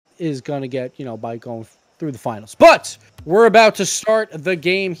is going to get, you know, by going through the finals. But we're about to start the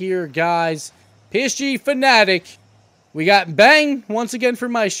game here, guys. PSG Fnatic. We got Bang once again for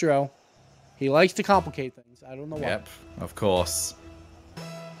Maestro. He likes to complicate things. I don't know why. Yep, of course.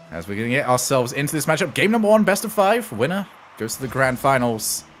 As we're going to get ourselves into this matchup. Game number 1, best of 5. Winner goes to the grand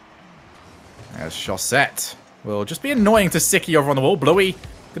finals. As Chaussette will just be annoying to Sicky over on the wall. Bluey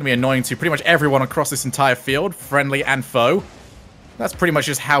going to be annoying to pretty much everyone across this entire field, friendly and foe. That's pretty much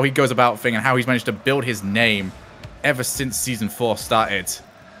just how he goes about things and how he's managed to build his name ever since Season 4 started.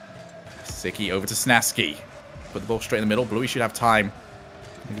 Sicky over to Snasky. Put the ball straight in the middle. Bluey should have time.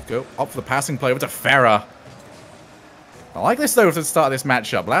 Go up for the passing play over to Farah. I like this, though, for the start of this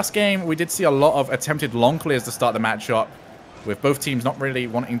matchup. Last game, we did see a lot of attempted long clears to start the matchup, with both teams not really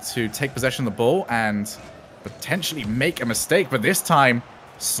wanting to take possession of the ball and potentially make a mistake. But this time,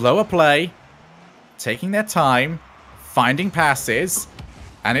 slower play, taking their time, finding passes,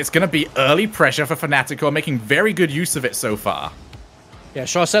 and it's going to be early pressure for Fnatic, who are making very good use of it so far. Yeah,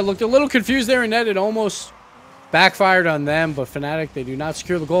 Chaussette looked a little confused there, and it almost backfired on them, but Fnatic, they do not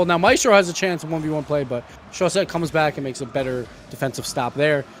secure the goal. Now, Maestro has a chance in 1v1 play, but Chaussette comes back and makes a better defensive stop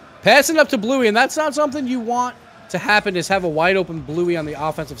there. Passing up to Bluey, and that's not something you want to happen, is have a wide-open Bluey on the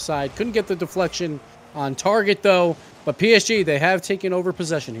offensive side. Couldn't get the deflection on target, though, but PSG, they have taken over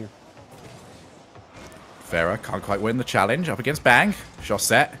possession here. Farah can't quite win the challenge up against Bang.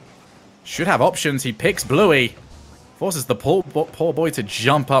 Chaussette should have options. He picks Bluey. Forces the poor boy to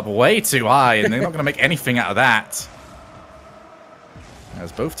jump up way too high, and they're not going to make anything out of that.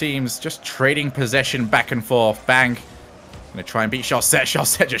 As both teams just trading possession back and forth. Bang. Going to try and beat Chaussette.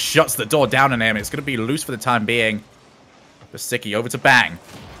 Chaussette just shuts the door down on him. It's going to be loose for the time being. Sicky over to Bang.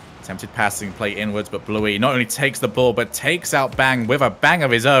 Attempted passing play inwards, but Bluey not only takes the ball, but takes out Bang with a bang of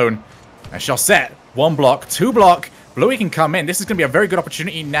his own. And Chaussette, 1 block, 2 block. Bluey can come in. This is going to be a very good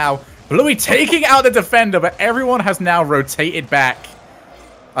opportunity now. Bluey taking out the defender, but everyone has now rotated back.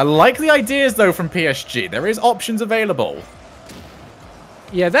 I like the ideas, though, from PSG. There is options available.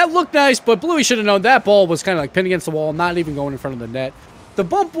 Yeah, that looked nice, but Bluey should have known that ball was kind of like pinned against the wall, not even going in front of the net. The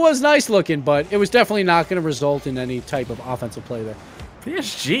bump was nice looking, but it was definitely not going to result in any type of offensive play there.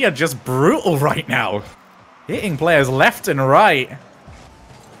 PSG are just brutal right now. Hitting players left and right.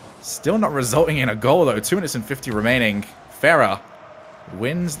 Still not resulting in a goal, though. 2 minutes and 50 remaining. Farah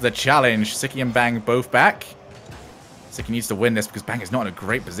wins the challenge. Sicky and Bang both back. Sicky needs to win this because Bang is not in a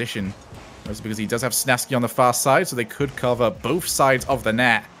great position. Mostly because he does have Snasky on the far side, so they could cover both sides of the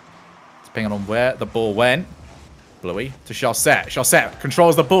net. Depending on where the ball went. Bluey to Chaussette. Chaussette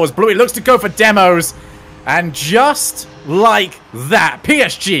controls the ball as Bluey looks to go for demos. And just like that,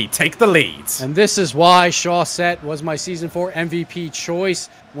 PSG take the lead. And this is why Chaussette was my Season 4 MVP choice.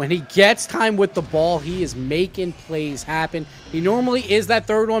 When he gets time with the ball, he is making plays happen. He normally is that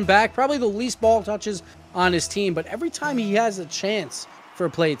third one back, probably the least ball touches on his team. But every time he has a chance for a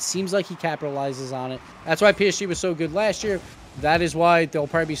play, it seems like he capitalizes on it. That's why PSG was so good last year. That is why they'll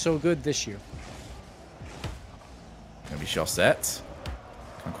probably be so good this year. Gonna be Chaussette.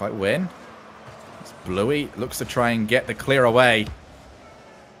 Can't quite win. Bluey looks to try and get the clear away.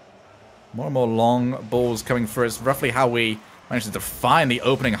 More and more long balls coming through. It's roughly how we managed to define the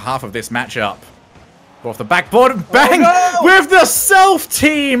opening half of this matchup. Off the backboard, Bang! Oh, no! With the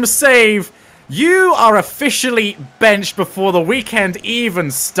self-team save! You are officially benched before the weekend even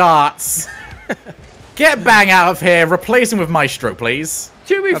starts. Get Bang out of here. Replace him with Maestro, please.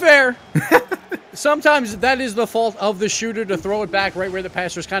 To be fair, sometimes that is the fault of the shooter to throw it back right where the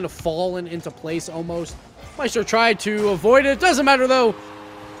passer's kind of fallen into place almost. Maestro tried to avoid it. Doesn't matter, though.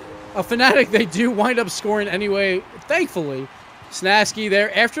 A Fnatic, they do wind up scoring anyway, thankfully. Snasky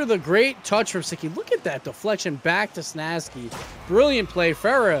there after the great touch from Sicky. Look at that deflection back to Snasky. Brilliant play.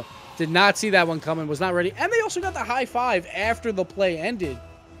 Farah did not see that one coming, was not ready. And they also got the high five after the play ended.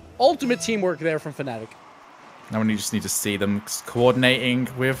 Ultimate teamwork there from Fnatic. Now we just need to see them coordinating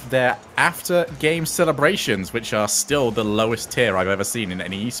with their after-game celebrations, which are still the lowest tier I've ever seen in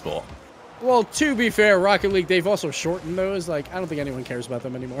any esport. Well, to be fair, Rocket League, they've also shortened those. Like, I don't think anyone cares about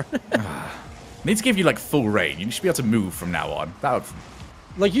them anymore. Need to give you, like, full reign. You should be able to move from now on. That would...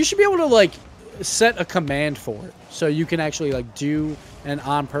 Like, you should be able to, like, set a command for it. So you can actually, like, do an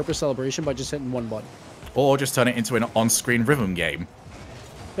on-purpose celebration by just hitting one button. Or just turn it into an on-screen rhythm game.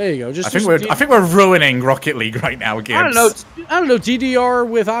 There you go. I think we're ruining Rocket League right now, Gibbs. I don't know. DDR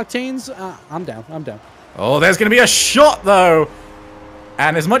with Octanes? I'm down. I'm down. Oh, there's going to be a shot, though.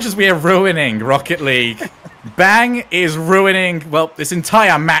 And as much as we are ruining Rocket League, Bang is ruining, well, this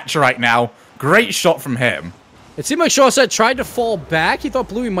entire match right now. Great shot from him. It seemed like Shawset tried to fall back. He thought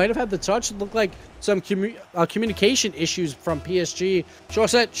Bluey might have had the touch. It looked like some communication issues from PSG.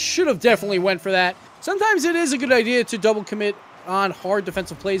 Shawset should have definitely went for that. Sometimes it is a good idea to double commit on hard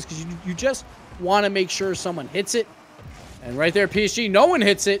defensive plays because you just want to make sure someone hits it. And right there, PSG, no one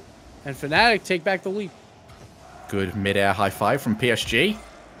hits it. And Fnatic take back the lead. Good mid-air high five from PSG.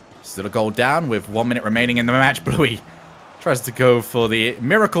 Still a goal down with 1 minute remaining in the match. Bluey tries to go for the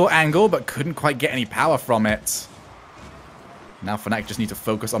miracle angle, but couldn't quite get any power from it. Now Fnatic just need to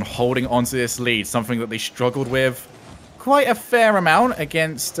focus on holding onto this lead, something that they struggled with quite a fair amount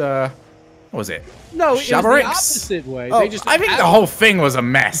against, what was it? No, Shabarix? it was the opposite way. Oh, They just I think the whole thing was a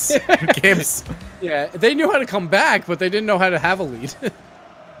mess. Gibbs. Yeah, they knew how to come back, but they didn't know how to have a lead.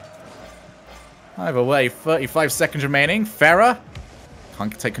 Either way, 35 seconds remaining. Farah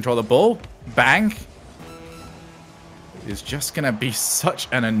can't take control of the ball. Bang. It's just going to be such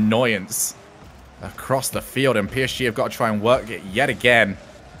an annoyance across the field, and PSG have got to try and work it yet again.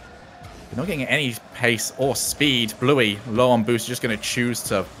 They're not getting any pace or speed. Bluey, low on boost, just going to choose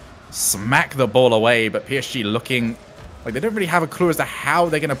to smack the ball away, but PSG looking like they don't really have a clue as to how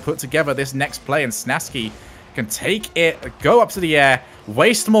they're going to put together this next play, and Snaski can take it, go up to the air,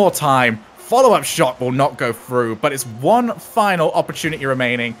 waste more time. Follow-up shot will not go through, but it's one final opportunity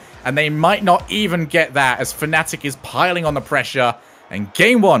remaining, and they might not even get that as Fnatic is piling on the pressure, and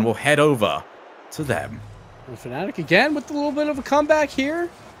game one will head over to them. And Fnatic again with a little bit of a comeback here.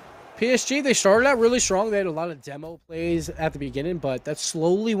 PSG, they started out really strong. They had a lot of demo plays at the beginning, but that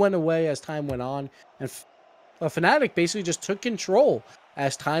slowly went away as time went on. And Fnatic basically just took control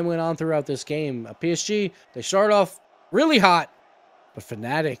as time went on throughout this game. PSG, they start off really hot, but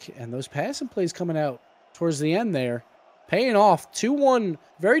Fnatic and those passing plays coming out towards the end there, paying off. 2-1,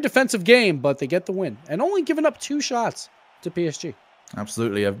 very defensive game, but they get the win. And only giving up 2 shots to PSG.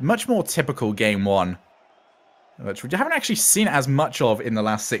 Absolutely, a much more typical game one, which we haven't actually seen as much of in the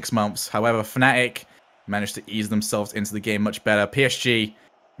last 6 months. However, Fnatic managed to ease themselves into the game much better. PSG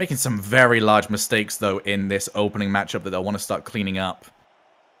making some very large mistakes, though, in this opening matchup that they'll want to start cleaning up.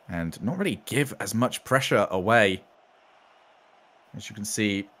 And not really give as much pressure away. As you can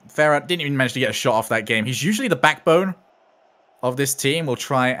see, Farah didn't even manage to get a shot off that game. He's usually the backbone of this team. Will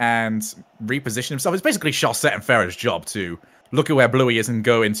try and reposition himself. It's basically Shawset and Farah's job to look at where Bluey is and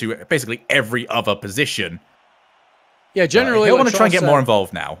go into basically every other position. Yeah, generally, he'll want to try and get more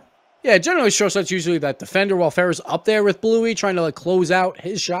involved now. Yeah, generally, Shawset's usually that defender while Farah's up there with Bluey, trying to like close out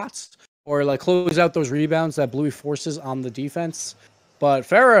his shots or like close out those rebounds that Bluey forces on the defense. But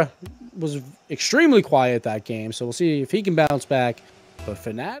Farah was extremely quiet that game, so we'll see if he can bounce back. But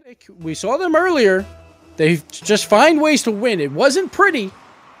Fnatic, we saw them earlier. They just find ways to win. It wasn't pretty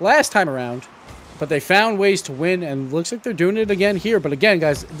last time around, but they found ways to win, and looks like they're doing it again here. But again,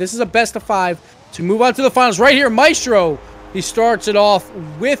 guys, this is a best of 5 to move on to the finals. Right here, Maestro, he starts it off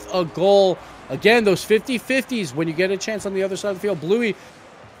with a goal. Again, those 50-50s when you get a chance on the other side of the field. Bluey,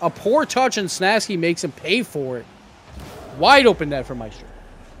 a poor touch, and Snaski makes him pay for it. Wide open net for Maestro.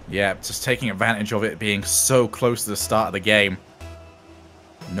 Yeah, just taking advantage of it being so close to the start of the game.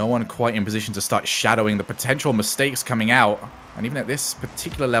 No one quite in position to start shadowing the potential mistakes coming out. And even at this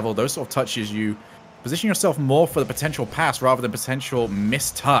particular level, those sort of touches, you position yourself more for the potential pass rather than potential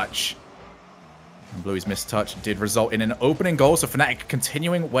mistouch. And Bluey's mistouch did result in an opening goal, so Fnatic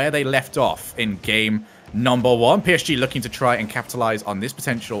continuing where they left off in game number 1. PSG looking to try and capitalize on this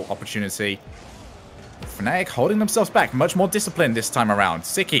potential opportunity. Fnatic holding themselves back, much more disciplined this time around.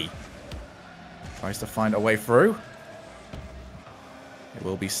 Siki tries to find a way through. It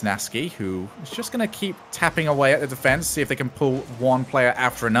will be Snaski, who is just going to keep tapping away at the defense, see if they can pull one player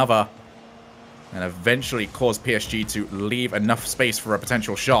after another, and eventually cause PSG to leave enough space for a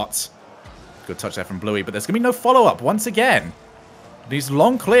potential shot. Good touch there from Bluey, but there's going to be no follow-up once again. These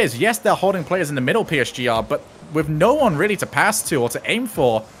long clears, yes, they're holding players in the middle, PSG are, but with no one really to pass to or to aim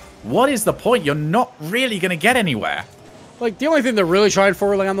for, what is the point? You're not really going to get anywhere. Like, the only thing they're really trying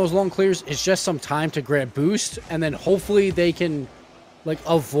for, like, on those long clears is just some time to grab boost, and then hopefully they can, like,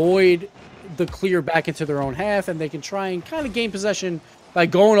 avoid the clear back into their own half, and they can try and kind of gain possession by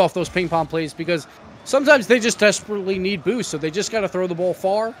going off those ping-pong plays, because sometimes they just desperately need boost, so they just got to throw the ball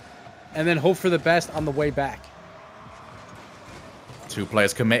far and then hope for the best on the way back. 2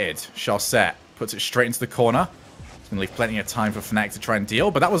 players committed. Shawset puts it straight into the corner. It's going to leave plenty of time for Fnatic to try and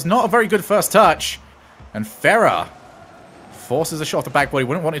deal, but that was not a very good first touch. And Farah forces a shot off the backboard. He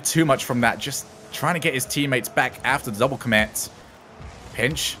wouldn't want it too much from that, just trying to get his teammates back after the double commit.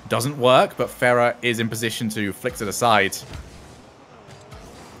 Pinch doesn't work, but Farah is in position to flick to the side.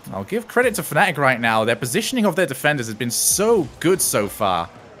 I'll give credit to Fnatic right now. Their positioning of their defenders has been so good so far.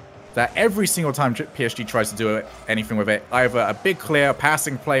 that every single time PSG tries to do anything with it, either a big clear,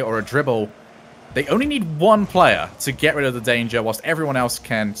 passing play, or a dribble, they only need one player to get rid of the danger whilst everyone else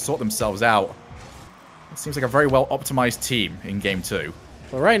can sort themselves out. It seems like a very well-optimized team in Game 2.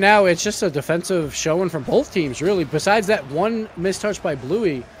 But right now, it's just a defensive showing from both teams, really. Besides that one mistouch by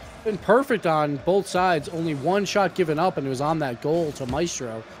Bluey, been perfect on both sides. Only one shot given up, and it was on that goal to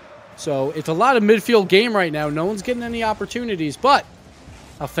Maestro. So it's a lot of midfield game right now. No one's getting any opportunities, but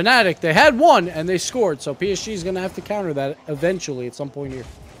a Fnatic, they had one, and they scored. So PSG is going to have to counter that eventually at some point here.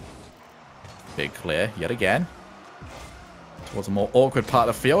 Big clear, yet again. Towards a more awkward part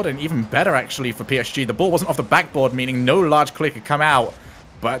of the field, and even better, actually, for PSG. The ball wasn't off the backboard, meaning no large clear could come out.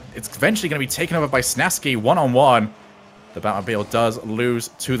 But it's eventually going to be taken over by Snaski one-on-one. The Batmobile does lose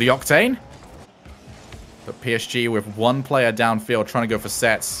to the Octane. But PSG with one player downfield trying to go for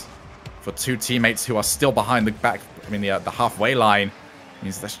sets for two teammates who are still behind the halfway line,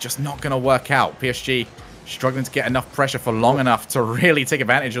 means that's just not going to work out. PSG struggling to get enough pressure for long enough to really take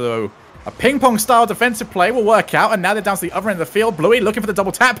advantage of though. A ping-pong style defensive play will work out, and now they're down to the other end of the field. Bluey looking for the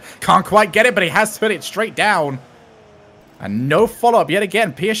double tap. Can't quite get it, but he has put it straight down. And no follow-up yet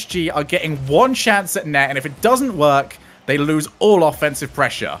again. PSG are getting one chance at net, and if it doesn't work, they lose all offensive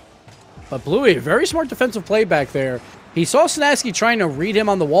pressure. But Bluey, very smart defensive play back there. He saw Snaski trying to read him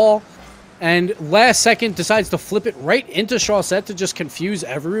on the wall, and last second decides to flip it right into Chaussette to just confuse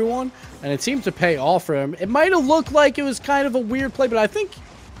everyone, and it seemed to pay off for him. It might have looked like it was kind of a weird play, but I think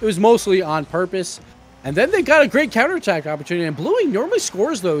it was mostly on purpose. And then they got a great counterattack opportunity, and Bluey normally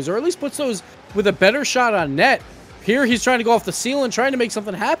scores those, or at least puts those with a better shot on net. Here he's trying to go off the ceiling, trying to make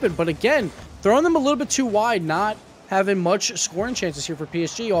something happen, but again, throwing them a little bit too wide, not having much scoring chances here for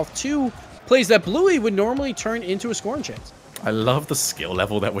PSG off two plays that Bluey would normally turn into a scoring chance. I love the skill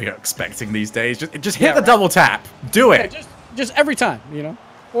level that we are expecting these days. Just hit the double tap. Do it. Yeah, just every time, you know?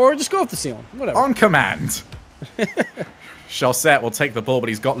 Or just go off the ceiling. Whatever. On command. Chaussette will take the ball, but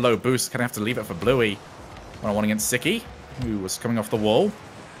he's got low boost. Gonna have to leave it for Bluey. One-on-one against Siki, who was coming off the wall.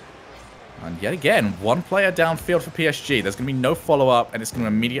 And yet again, one player downfield for PSG. There's going to be no follow-up, and it's going to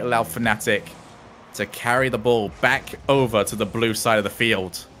immediately allow Fnatic to carry the ball back over to the blue side of the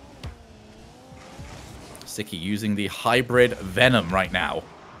field. Siki using the hybrid Venom right now.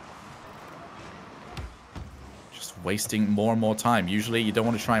 Just wasting more and more time. Usually you don't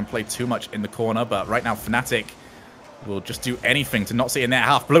want to try and play too much in the corner, but right now Fnatic will just do anything to not see in their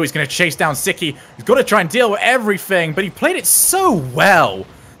half. Bluey's going to chase down Siki. He's got to try and deal with everything, but he played it so well.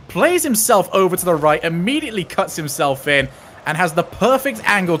 Plays himself over to the right, immediately cuts himself in, and has the perfect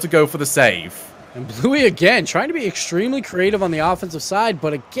angle to go for the save. And Bluey again, trying to be extremely creative on the offensive side,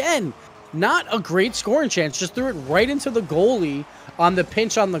 but again, not a great scoring chance. Just threw it right into the goalie on the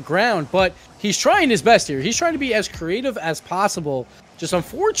pinch on the ground, but he's trying his best here. He's trying to be as creative as possible. Just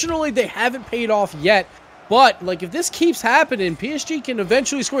unfortunately, they haven't paid off yet. But, like, if this keeps happening, PSG can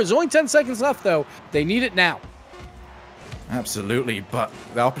eventually score. There's only 10 seconds left, though. They need it now. Absolutely, but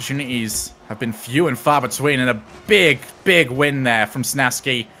the opportunities have been few and far between, and a big, big win there from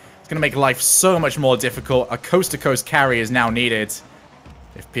Snaski. It's going to make life so much more difficult. A coast-to-coast carry is now needed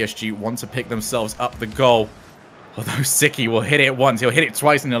if PSG want to pick themselves up the goal. Although Siki will hit it once, he'll hit it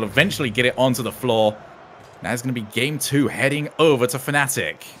twice, and he'll eventually get it onto the floor. Now it's going to be Game 2 heading over to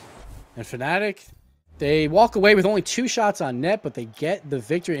Fnatic. And Fnatic, they walk away with only 2 shots on net, but they get the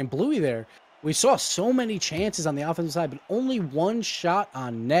victory. And Bluey there, we saw so many chances on the offensive side, but only 1 shot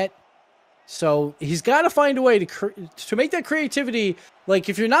on net. So he's got to find a way to make that creativity. Like,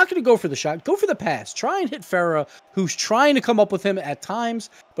 if you're not going to go for the shot, go for the pass. Try and hit Farah, who's trying to come up with him at times.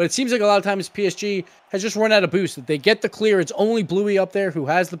 But it seems like a lot of times PSG has just run out of boost. If they get the clear, it's only Bluey up there who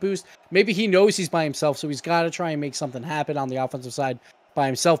has the boost. Maybe he knows he's by himself, so he's got to try and make something happen on the offensive side by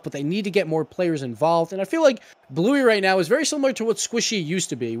himself, but they need to get more players involved. And I feel like Bluey right now is very similar to what Squishy used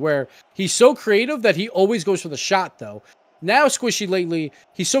to be, where he's so creative that he always goes for the shot, though. Now Squishy lately,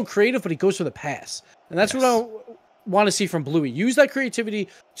 he's so creative, but he goes for the pass. And that's what I want to see from Bluey. Use that creativity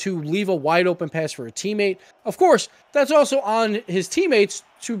to leave a wide open pass for a teammate. Of course, that's also on his teammates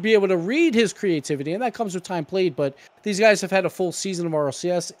to be able to read his creativity, and that comes with time played, but these guys have had a full season of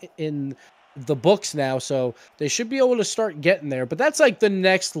RLCS in the books now, so they should be able to start getting there. But that's like the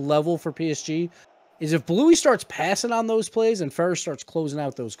next level for PSG, is if Bluey starts passing on those plays and Ferris starts closing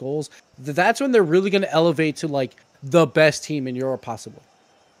out those goals, that's when they're really going to elevate to like the best team in Europe possible.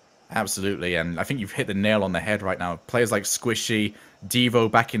 Absolutely, and I think you've hit the nail on the head right now. Players like Squishy,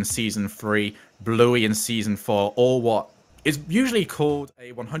 Devo back in Season 3, Bluey in Season 4, all what is usually called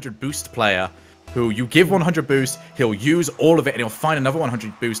a 100 boost player, who you give 100 boost, he'll use all of it, and he'll find another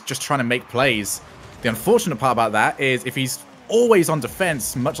 100 boost just trying to make plays. The unfortunate part about that is if he's always on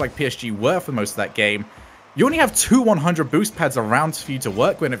defense, much like PSG were for most of that game. You only have 2 100 boost pads around for you to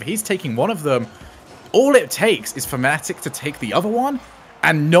work with. If he's taking one of them, all it takes is for Fnatic to take the other one,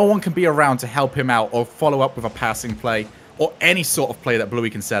 and no one can be around to help him out or follow up with a passing play or any sort of play that Bluey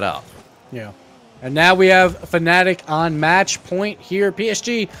can set up. Yeah. And now we have Fnatic on match point here.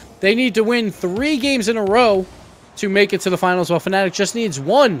 PSG, they need to win 3 games in a row to make it to the finals, while Fnatic just needs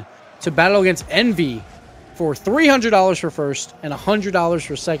 1 to battle against Envy for $300 for first and $100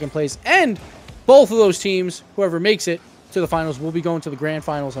 for second place. And both of those teams, whoever makes it to the finals, will be going to the grand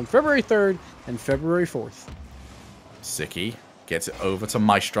finals on February 3rd and February 4th. Sicky gets it over to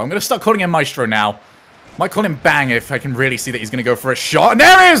Maestro. I'm going to start calling him Maestro now. Might call him Bang if I can really see that he's going to go for a shot. And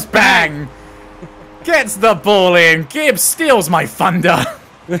there is Bang! Gets the ball in. Gibbs steals my thunder.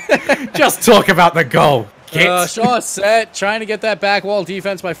 Just talk about the goal. Shaw set, trying to get that back wall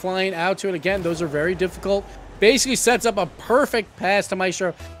defense by flying out to it. Again, those are very difficult. Basically sets up a perfect pass to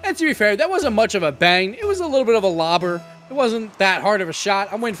Maestro. And to be fair, that wasn't much of a bang. It was a little bit of a lobber. It wasn't that hard of a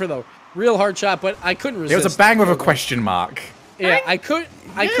shot. I'm waiting for the real hard shot, but I couldn't resist. It was a bang with a question mark. Yeah, I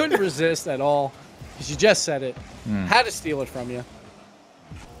couldn't resist at all. Because you just said it. Had to steal it from you.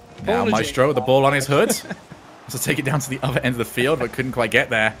 Now Maestro with the ball on his hood. So take it down to the other end of the field, but couldn't quite get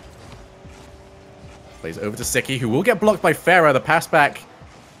there. Plays over to Sicky, who will get blocked by Farah. The pass back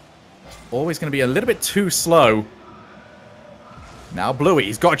always going to be a little bit too slow. Now Bluey,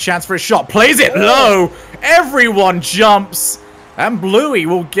 he's got a chance for a shot. Plays it low. Everyone jumps. And Bluey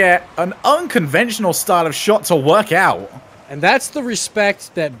will get an unconventional style of shot to work out. And that's the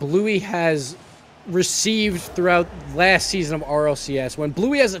respect that Bluey has received throughout last season of RLCS. When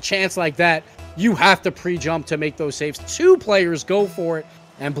Bluey has a chance like that, you have to pre-jump to make those saves. 2 players go for it,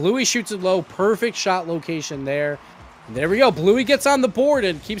 and Bluey shoots it low. Perfect shot location there. And there we go. Bluey gets on the board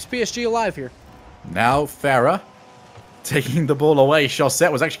and keeps PSG alive here. Now Farah taking the ball away.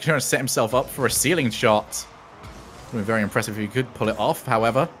 Chaussette was actually trying to set himself up for a ceiling shot. It would be very impressive if he could pull it off.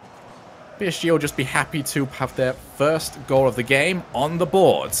 However, PSG will just be happy to have their first goal of the game on the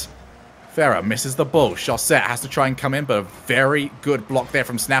board. Farah misses the ball. Chaussette has to try and come in, but a very good block there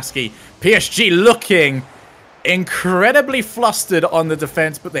from Snavsky. PSG looking incredibly flustered on the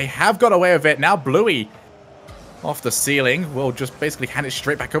defense, but they have got away with it. Now Bluey off the ceiling will just basically hand it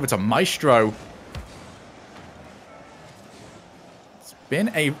straight back over to Maestro. It's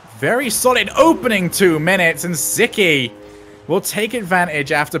been a very solid opening 2 minutes, and Sicky will take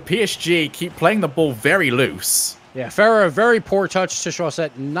advantage after PSG keep playing the ball very loose. Yeah, Farah, very poor touch to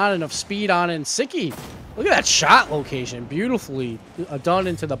Chaussette. Not enough speed on it. And Sicky, look at that shot location. Beautifully done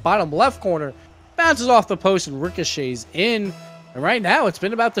into the bottom left corner. Bounces off the post and ricochets in. And right now, it's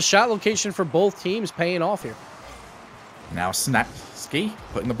been about the shot location for both teams paying off here. Now Snapski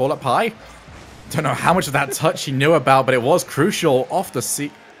putting the ball up high. Don't know how much of that touch he knew about, but it was crucial. Off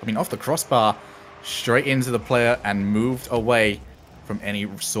the crossbar, straight into the player and moved away from any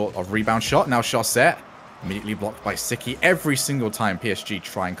sort of rebound shot. Now Chaussette immediately blocked by Sicky. Every single time PSG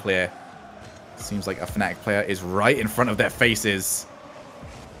try and clear, seems like a Fnatic player is right in front of their faces.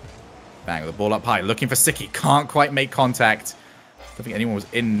 Bang, the ball up high, looking for Sicky. Can't quite make contact. Don't think anyone was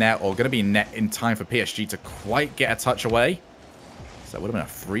in net or going to be in net in time for PSG to quite get a touch away. So that would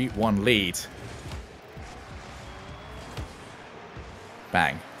have been a 3-1 lead.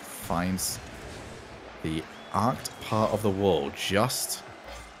 Bang, finds the arced part of the wall, just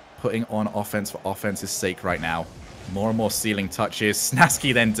putting on offense for offense's sake right now. More and more ceiling touches.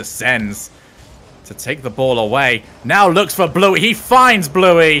 Snavsky then descends to take the ball away. Now looks for Bluey. He finds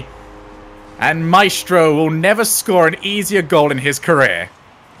Bluey. And Maestro will never score an easier goal in his career.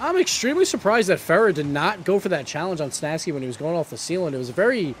 I'm extremely surprised that Farah did not go for that challenge on Snavsky when he was going off the ceiling. It was a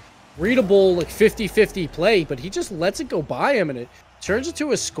very readable, like 50-50 play, but he just lets it go by him, and it turns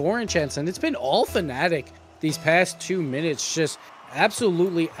into a scoring chance. And it's been all Fnatic these past 2 minutes, just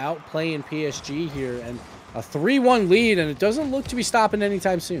absolutely outplaying PSG here, and a 3-1 lead, and it doesn't look to be stopping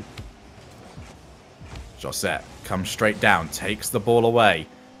anytime soon. Chaussette comes straight down, takes the ball away.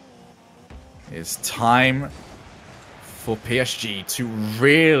 It's time for PSG to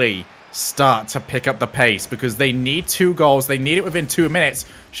really start to pick up the pace, because they need 2 goals. They need it within 2 minutes.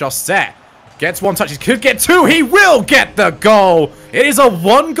 Chaussette gets 1 touch. He could get 2. He will get the goal. It is a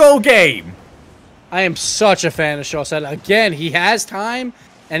 1-goal game. I am such a fan of Chaussette. Again, he has time,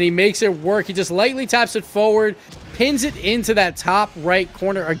 and he makes it work. He just lightly taps it forward, pins it into that top right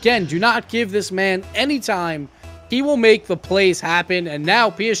corner. Again, do not give this man any time. He will make the plays happen, and now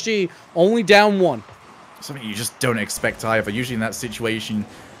PSG only down 1. Something you just don't expect either. Usually in that situation,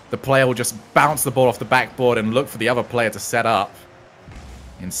 the player will just bounce the ball off the backboard and look for the other player to set up.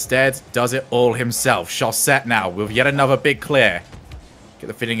 Instead, does it all himself. Chaussette now with yet another big clear. Get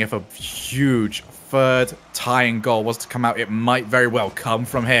the feeling if a huge third tying goal was to come out, it might very well come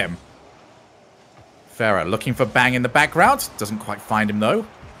from him. Farah looking for Bang in the background. Doesn't quite find him, though.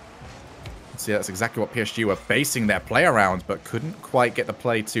 See, that's exactly what PSG were basing their play around, but couldn't quite get the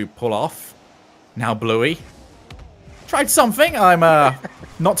play to pull off. Now Bluey. Tried something. I'm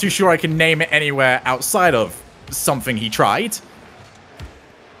not too sure I can name it anywhere outside of something he tried.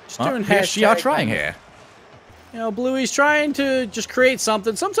 PSG are trying here. You know, Bluey's trying to just create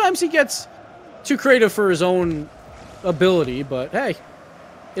something. Sometimes he gets too creative for his own ability, but hey,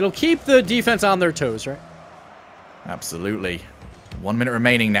 it'll keep the defense on their toes, right? Absolutely. 1 minute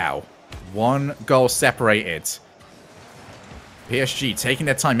remaining now. 1 goal separated. PSG taking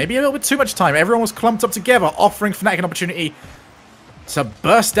their time. Maybe a little bit too much time. Everyone was clumped up together, offering Fnatic an opportunity to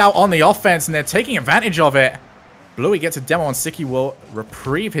burst out on the offense, and they're taking advantage of it. Bluey gets a demo, and Siki will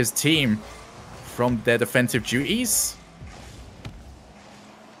reprieve his team from their defensive duties.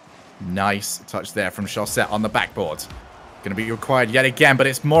 Nice touch there from Chaussette on the backboard. Going to be required yet again, but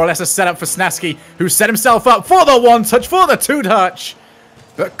it's more or less a setup for Snaski, who set himself up for the 1-touch, for the 2-touch,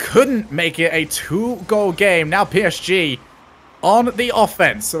 but couldn't make it a 2-goal game. Now PSG on the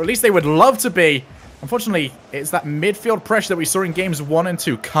offense, so at least they would love to be. Unfortunately, it's that midfield pressure that we saw in games 1 and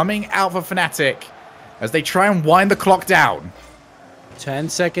 2 coming out for Fnatic as they try and wind the clock down. 10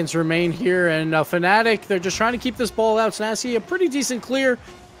 seconds remain here, and Fnatic, they're just trying to keep this ball out. Snaski, a pretty decent clear,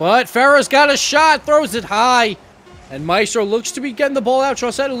 but Farah's got a shot, throws it high, and Maestro looks to be getting the ball out.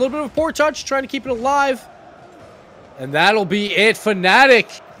 Chaussette, a little bit of a poor touch, trying to keep it alive. And that'll be it.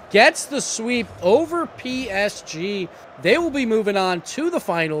 Fnatic gets the sweep over PSG. They will be moving on to the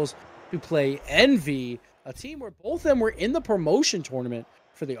finals to play Envy, a team where both of them were in the promotion tournament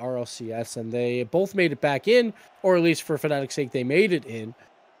for the RLCS, and they both made it back in, or at least for Fnatic's sake, they made it in.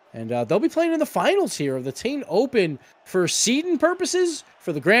 And they'll be playing in the finals here of the Ting Open for seeding purposes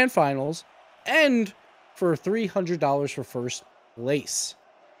for the grand finals and for $300 for first place.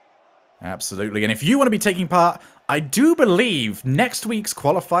 Absolutely. And if you want to be taking part, I do believe next week's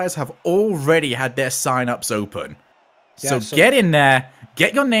qualifiers have already had their sign-ups open. Yeah, so get in there,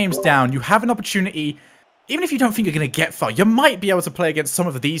 get your names down. You have an opportunity. Even if you don't think you're going to get far, you might be able to play against some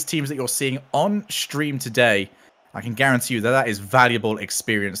of these teams that you're seeing on stream today. I can guarantee you that that is valuable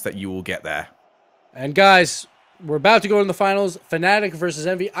experience that you will get there. And guys, we're about to go in the finals. Fnatic versus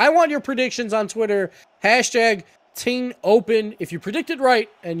Envy. I want your predictions on Twitter. Hashtag Ting Open. If you predicted right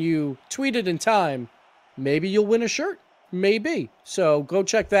and you tweeted in time, maybe you'll win a shirt. Maybe. So go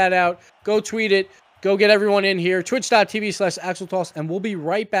check that out. Go tweet it. Go get everyone in here. Twitch.tv/Axeltoss. And we'll be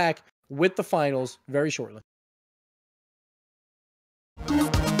right back with the finals very shortly.